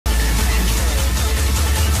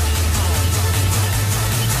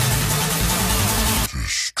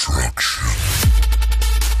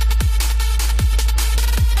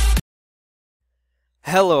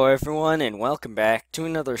Hello everyone and welcome back to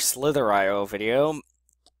another Slither.io video.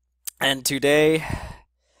 And today,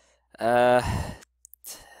 uh,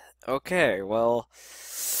 okay, well,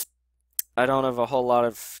 I don't have a whole lot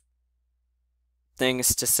of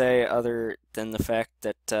things to say other than the fact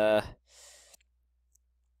that,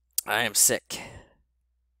 I am sick.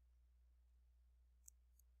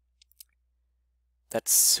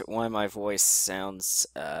 That's why my voice sounds,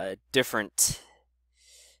 different.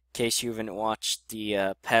 In case you haven't watched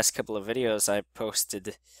the, past couple of videos I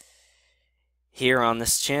posted here on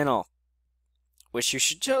this channel, which you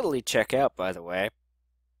should totally check out, by the way.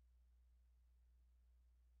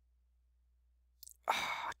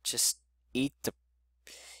 Just eat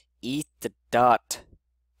the dot.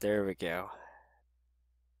 There we go.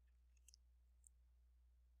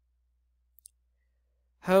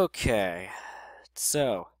 Okay.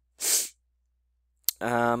 So,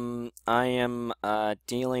 I am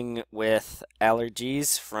dealing with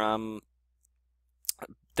allergies from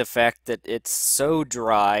the fact that it's so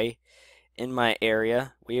dry in my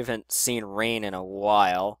area. We haven't seen rain in a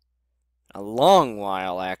while. A long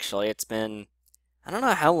while, actually. It's been, I don't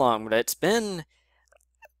know how long, but it's been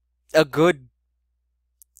a good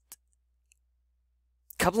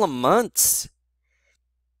couple of months.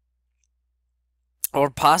 Or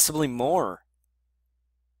possibly more.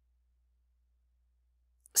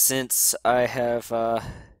 Since I have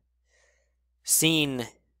seen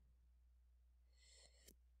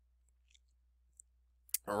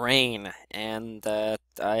rain, and I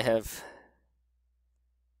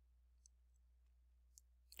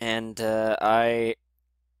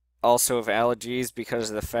also have allergies because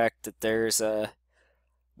of the fact that there's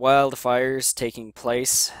wildfires taking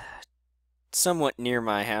place somewhat near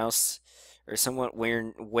my house, or somewhat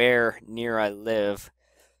where near I live.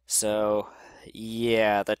 So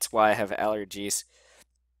yeah, that's why I have allergies.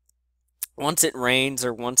 Once it rains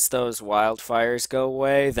or once those wildfires go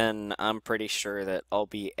away, then I'm pretty sure that I'll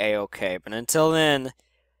be a-okay. But until then,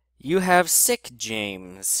 you have sick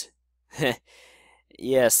James.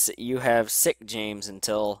 Yes, you have sick James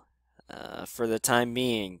until for the time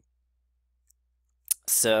being.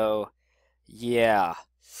 So, yeah.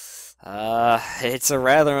 It's a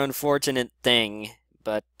rather unfortunate thing,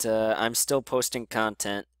 but I'm still posting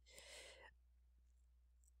content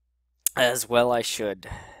as well I should.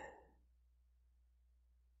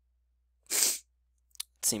 Let's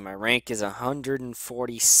see, my rank is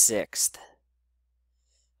 146th.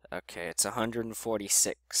 Okay, it's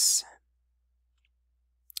 146.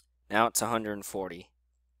 Now it's 140.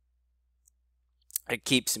 It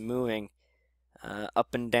keeps moving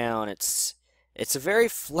up and down. It's a very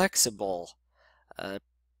flexible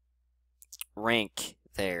rank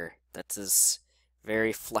there. That is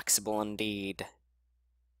very flexible indeed.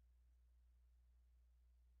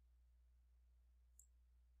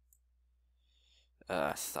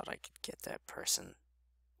 I thought I could get that person.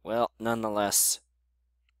 Well, nonetheless,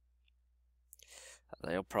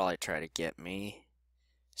 they'll probably try to get me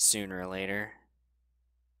sooner or later.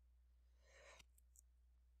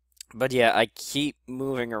 But yeah, I keep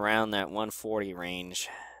moving around that 140 range,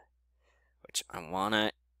 which I want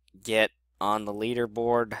to get on the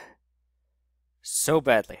leaderboard so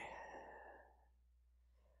badly.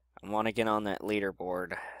 I want to get on that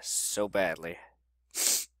leaderboard so badly.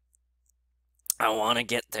 I want to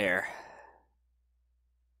get there.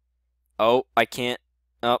 Oh, I can't.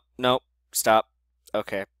 Oh, nope. Stop.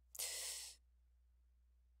 Okay.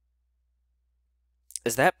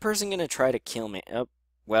 Is that person going to try to kill me? Oh,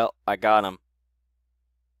 well, I got him.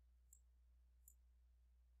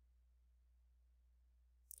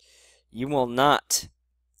 You will not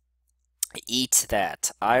eat that.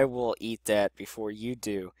 I will eat that before you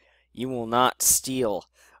do. You will not steal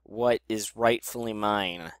what is rightfully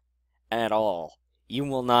mine at all. You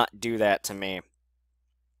will not do that to me.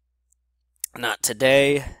 Not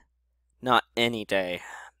today, not any day.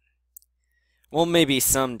 Well, maybe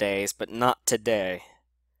some days, but not today.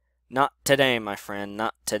 Not today, my friend,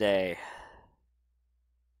 not today.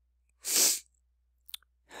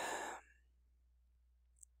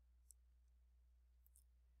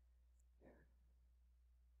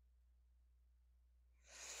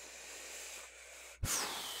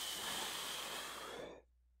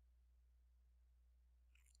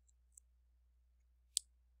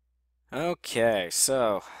 Okay,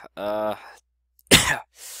 so,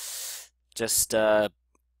 just,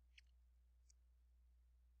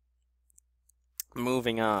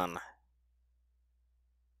 moving on.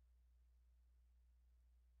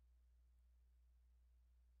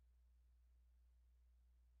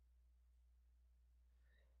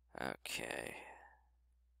 Okay.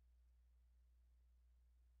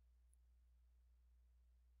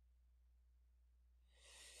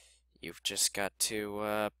 You've just got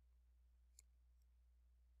to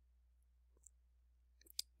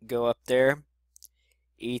go up there,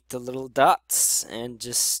 eat the little dots, and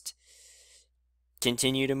just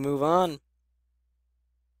continue to move on.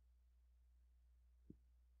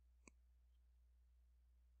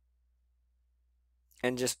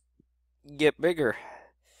 And just get bigger.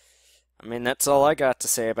 I mean, that's all I got to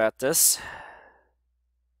say about this.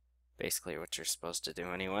 Basically, what you're supposed to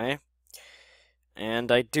do anyway.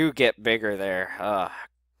 And I do get bigger there. Ah,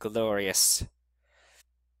 glorious.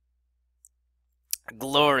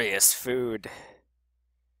 Glorious food.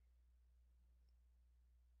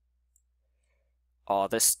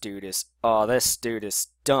 This dude is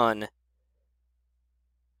done.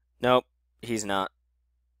 Nope, he's not.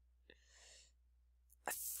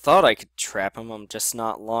 I thought I could trap him, I'm just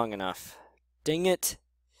not long enough. Dang it.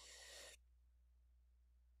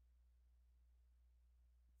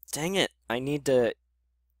 Dang it, I need to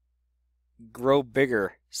grow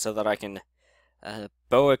bigger so that I can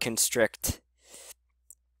boa constrict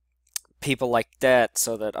people like that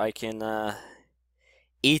so that I can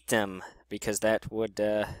eat them because that would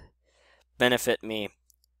benefit me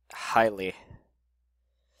highly.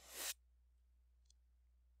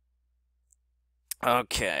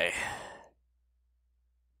 Okay.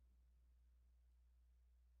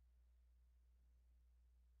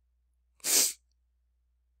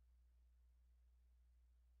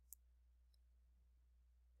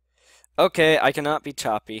 Okay, I cannot be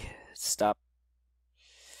choppy. Stop.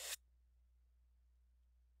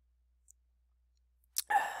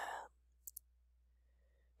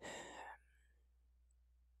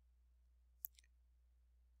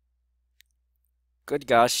 Good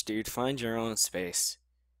gosh, dude, find your own space.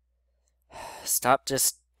 Stop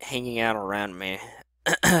just hanging out around me.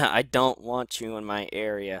 I don't want you in my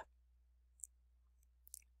area.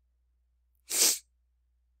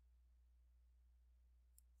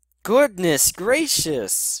 Goodness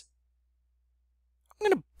gracious!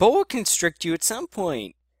 I'm gonna boa constrict you at some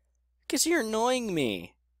point. Because you're annoying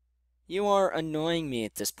me. You are annoying me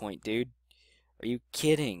at this point, dude. Are you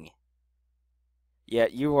kidding? Yeah,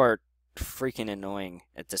 you are freaking annoying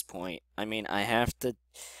at this point. I mean, I hate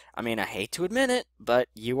to admit it, but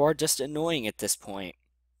you are just annoying at this point.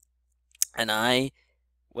 And I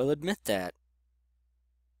will admit that.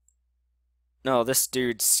 No, this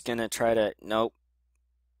dude's gonna try to. Nope.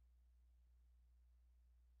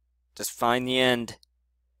 Just find the end.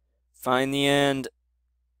 Find the end.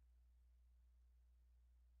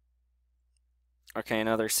 Okay,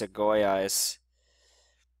 another Segoyas.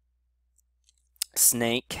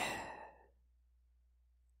 Snake.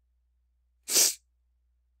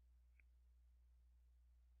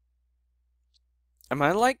 Am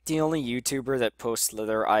I like the only YouTuber that posts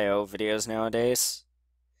Slither.io videos nowadays?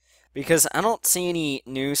 Because I don't see any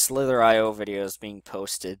new Slither.io videos being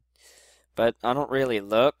posted, but I don't really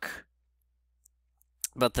look.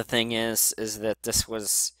 But the thing is that this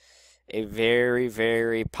was a very,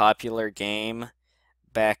 very popular game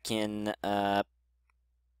back in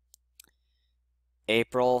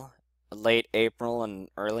April, late April and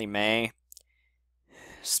early May,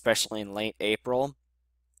 especially in late April.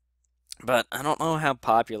 But I don't know how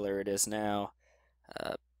popular it is now.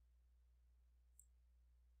 Uh,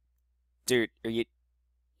 dude, are you?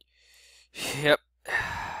 Yep.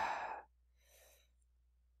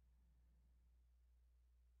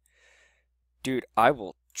 Dude, I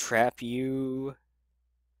will trap you.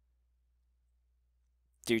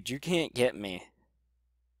 Dude, you can't get me.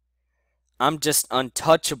 I'm just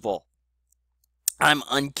untouchable. I'm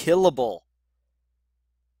unkillable.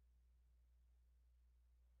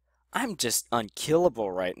 I'm just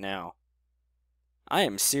unkillable right now. I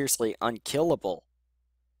am seriously unkillable.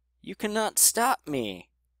 You cannot stop me.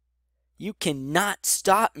 You cannot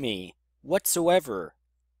stop me whatsoever.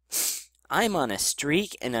 I'm on a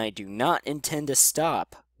streak and I do not intend to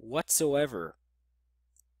stop whatsoever.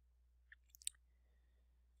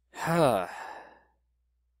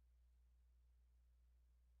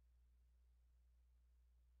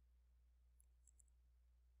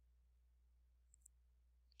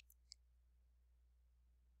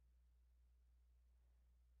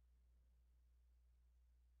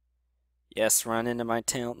 Yes, run into my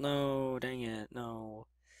tail. No, dang it, no.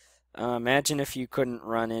 Imagine if you couldn't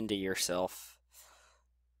run into yourself.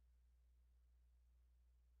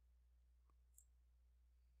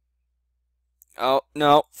 Oh,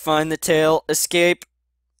 no, find the tail, escape.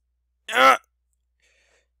 Ugh!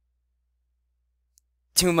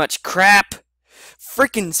 Too much crap!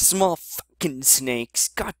 Freaking small fucking snakes,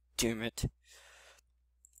 god damn it.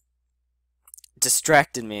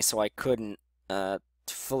 Distracted me so I couldn't,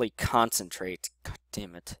 fully concentrate. God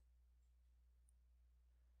damn it.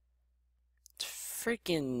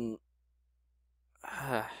 Freaking.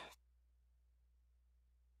 Uh,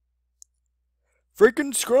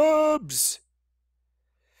 freaking scrubs!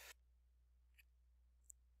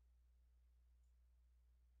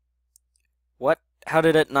 What? How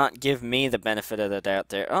did it not give me the benefit of the doubt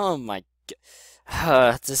there? Oh my.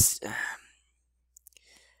 This.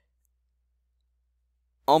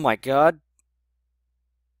 Oh my god.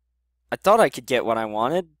 I thought I could get what I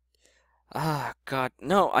wanted. Ah, God.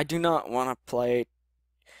 No, I do not want to play.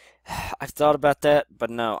 I've thought about that, but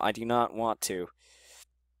no, I do not want to.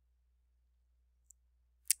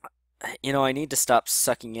 You know, I need to stop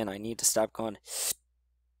sucking in. I need to stop going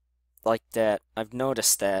like that. I've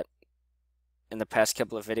noticed that in the past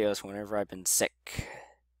couple of videos whenever I've been sick.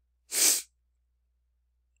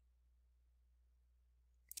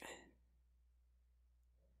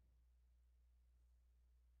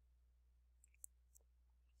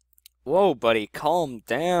 Whoa, buddy, calm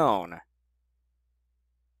down.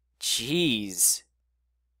 Jeez.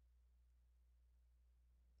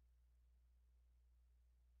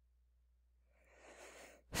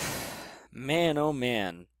 Man, oh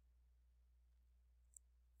man.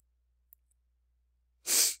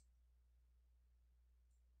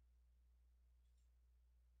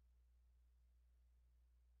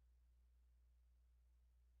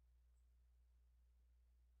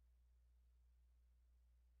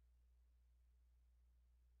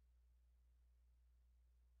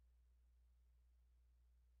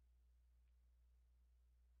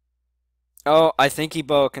 Oh, I think he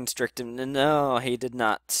boa constricted him. No, he did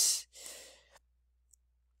not.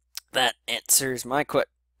 That answers my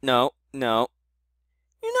No, no.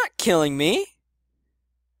 You're not killing me.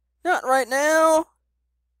 Not right now.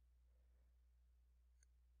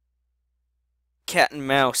 Cat and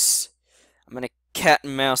mouse. I'm gonna cat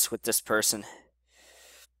and mouse with this person.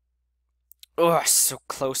 Oh, so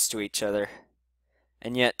close to each other.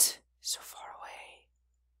 And yet, so far away.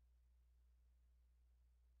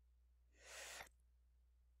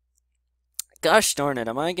 Gosh darn it,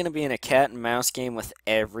 am I gonna be in a cat and mouse game with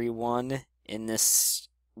everyone in this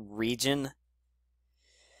region?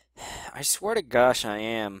 I swear to gosh I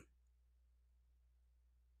am.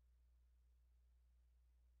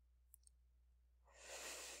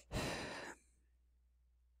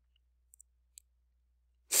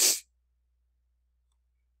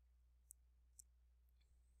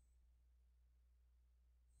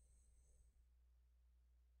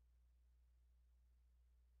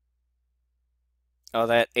 Oh,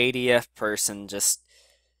 that ADF person just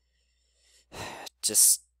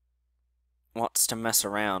wants to mess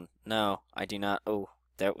around. No, I do not. Oh,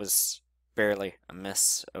 that was barely a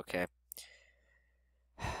miss. Okay.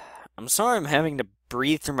 I'm sorry I'm having to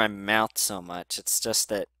breathe through my mouth so much. It's just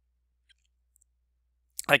that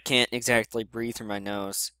I can't exactly breathe through my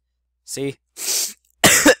nose. See?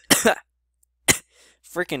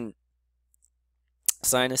 Freaking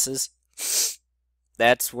sinuses.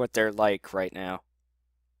 That's what they're like right now.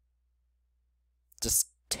 Just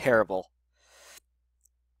terrible.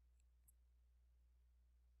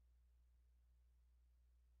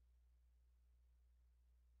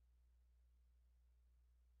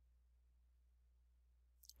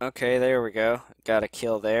 Okay, there we go. Got a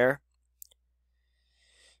kill there.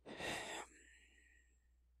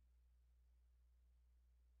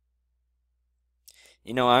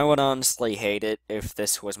 You know, I would honestly hate it if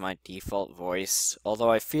this was my default voice,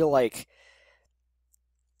 although I feel like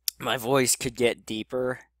my voice could get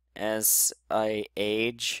deeper as I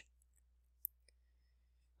age,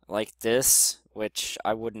 like this, which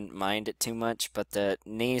I wouldn't mind it too much, but the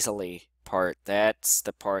nasally part, that's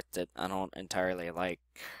the part that I don't entirely like.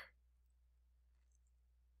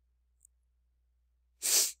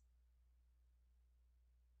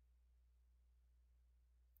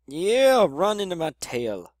 Yeah, run into my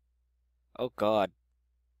tail. Oh God.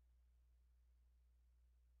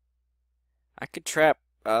 I could trap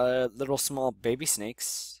little small baby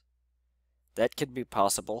snakes. That could be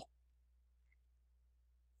possible.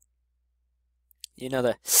 You know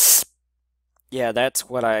the yeah, that's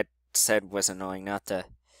what I said was annoying, not the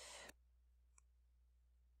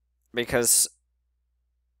because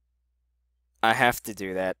I have to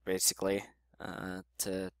do that basically.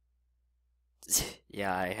 To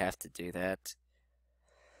yeah, I have to do that.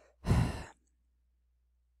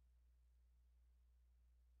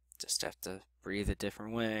 Just have to breathe a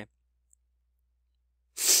different way.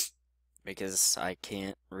 Because I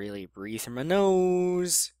can't really breathe through my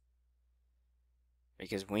nose.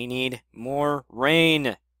 Because we need more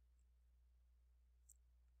rain.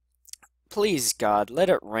 Please, God,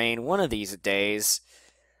 let it rain one of these days.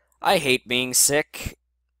 I hate being sick.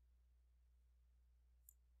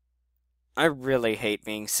 I really hate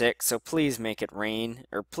being sick, so please make it rain,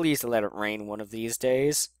 or please let it rain one of these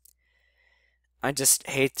days. I just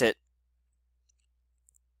hate that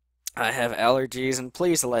I have allergies, and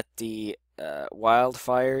please let the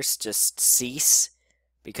wildfires just cease,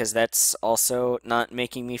 because that's also not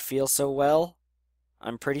making me feel so well,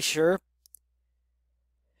 I'm pretty sure.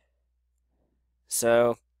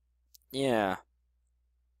 So, yeah.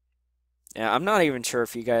 Yeah, I'm not even sure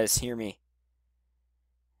if you guys hear me.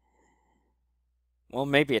 Well,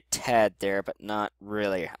 maybe a tad there, but not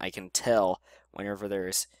really. I can tell whenever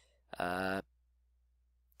there's uh,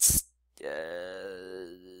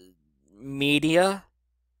 media.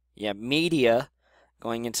 Yeah, media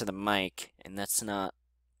going into the mic, and that's not.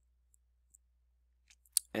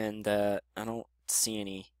 And I don't see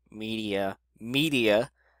any media,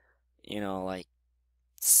 like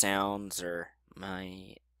sounds or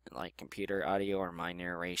my like computer audio or my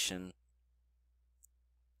narration.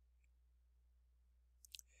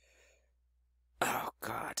 Oh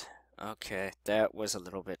God. Okay, that was a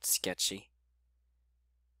little bit sketchy.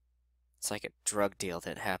 It's like a drug deal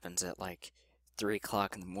that happens at like 3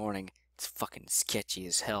 o'clock in the morning. It's fucking sketchy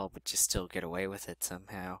as hell, but you still get away with it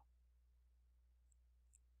somehow.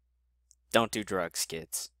 Don't do drugs,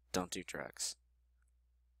 kids. Don't do drugs.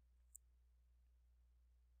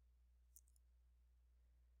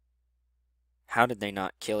 How did they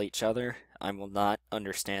not kill each other? I will not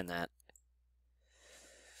understand that.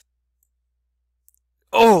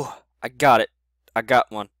 Oh! I got it. I got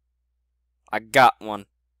one. I got one.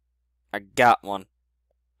 I got one.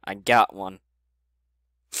 I got one.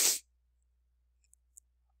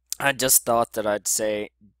 I just thought that I'd say,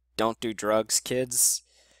 don't do drugs, kids,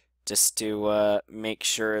 just to make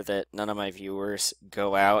sure that none of my viewers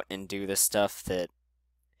go out and do the stuff that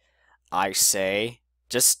I say.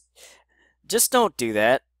 Just, just don't do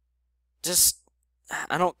that. Just,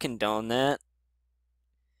 I don't condone that.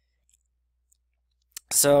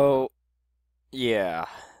 So, yeah,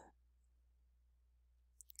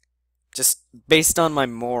 just based on my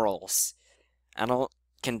morals, I don't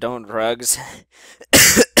condone drugs.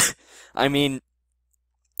 I mean,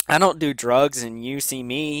 I don't do drugs, and you see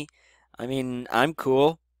me. I mean, I'm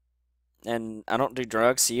cool, and I don't do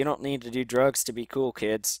drugs, so you don't need to do drugs to be cool,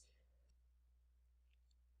 kids.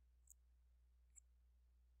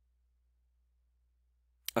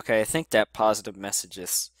 Okay, I think that positive message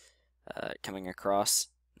is coming across.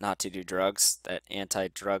 Not to do drugs, that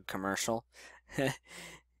anti-drug commercial.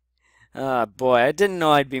 Boy, I didn't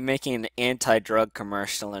know I'd be making an anti-drug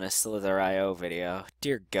commercial in a Slither.io video.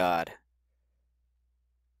 Dear God.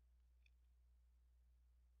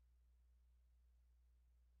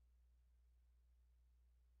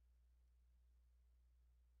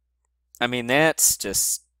 I mean, that's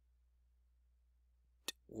just...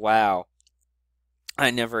 Wow.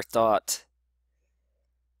 I never thought.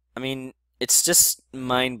 I mean, it's just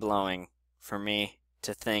mind-blowing for me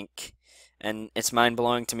to think. And it's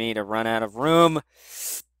mind-blowing to me to run out of room.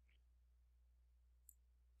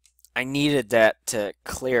 I needed that to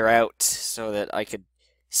clear out so that I could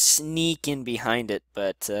sneak in behind it,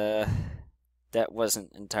 but that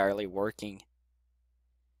wasn't entirely working.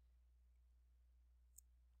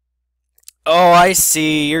 Oh, I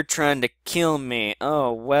see. You're trying to kill me.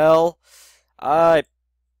 Oh, well, I...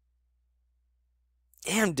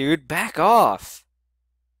 Damn, dude, back off.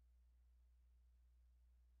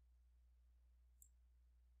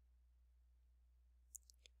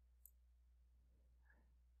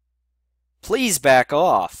 Please back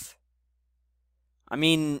off. I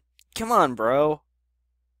mean, come on, bro.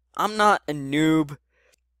 I'm not a noob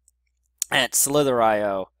at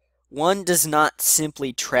Slither.io. One does not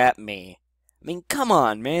simply trap me. I mean, come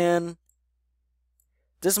on, man.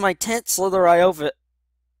 This is my 10th Slither.io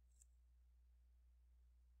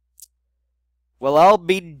Well, I'll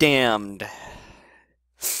be damned.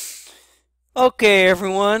 Okay,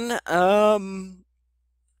 everyone.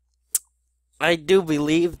 I do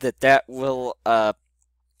believe that that will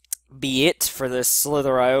be it for this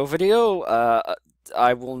Slither.io video.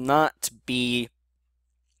 I will not be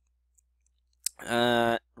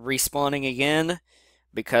respawning again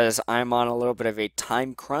because I'm on a little bit of a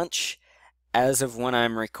time crunch as of when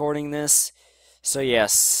I'm recording this. So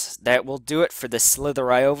yes, that will do it for this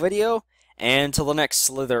Slither.io video. And until the next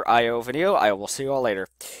Slither.io video, I will see you all later.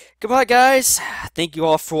 Goodbye, guys. Thank you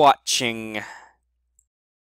all for watching.